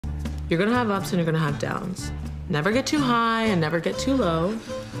You're gonna have ups and you're gonna have downs. Never get too high and never get too low.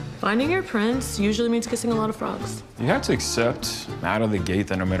 Finding your prince usually means kissing a lot of frogs. You have to accept out of the gate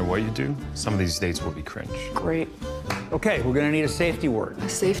that no matter what you do, some of these dates will be cringe. Great. Okay, we're gonna need a safety word. A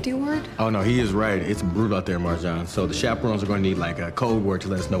safety word? Oh, no, he is right. It's brutal out there, Marjan. So the chaperones are going to need, like, a code word to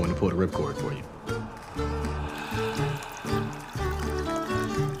let us know when to pull the ripcord for you.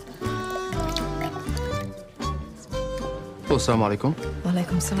 Assalamu alaikum.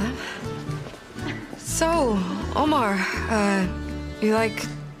 Walaikum salam. So, Omar, you like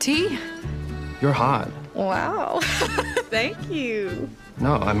tea? You're hot. Wow. Thank you.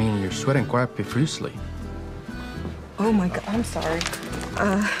 No, I mean, you're sweating quite profusely. Oh my God, I'm sorry.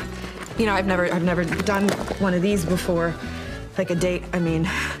 You know, I've never done one of these before. Like a date, I mean,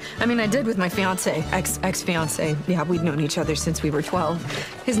 I did with my fiance, ex-fiance. Yeah, we'd known each other since we were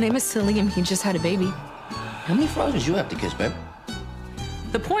 12. His name is Salim. He just had a baby. How many frogs did you have to kiss, babe?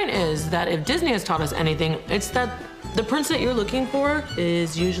 The point is that if Disney has taught us anything, it's that the prince that you're looking for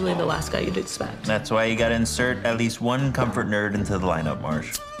is usually the last guy you'd expect. That's why you gotta insert at least one comfort nerd into the lineup,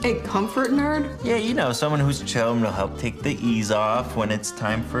 Marj. A comfort nerd? Yeah, you know, someone who's chill and will help take the ease off when it's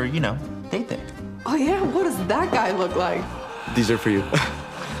time for, you know, date day. Oh yeah, what does that guy look like? These are for you.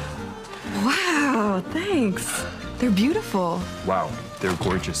 Wow, thanks. They're beautiful. Wow, they're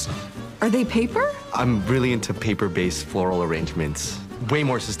gorgeous. Are they paper? I'm really into paper-based floral arrangements. Way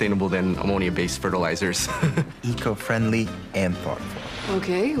more sustainable than ammonia-based fertilizers. Eco-friendly and thoughtful.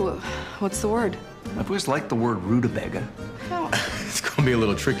 Okay, what's the word? I've always liked the word rutabaga. It's going to be a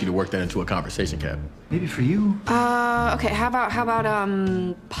little tricky to work that into a conversation, Cap. Maybe for you. Okay, how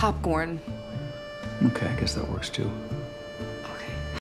about popcorn? Okay, I guess that works too.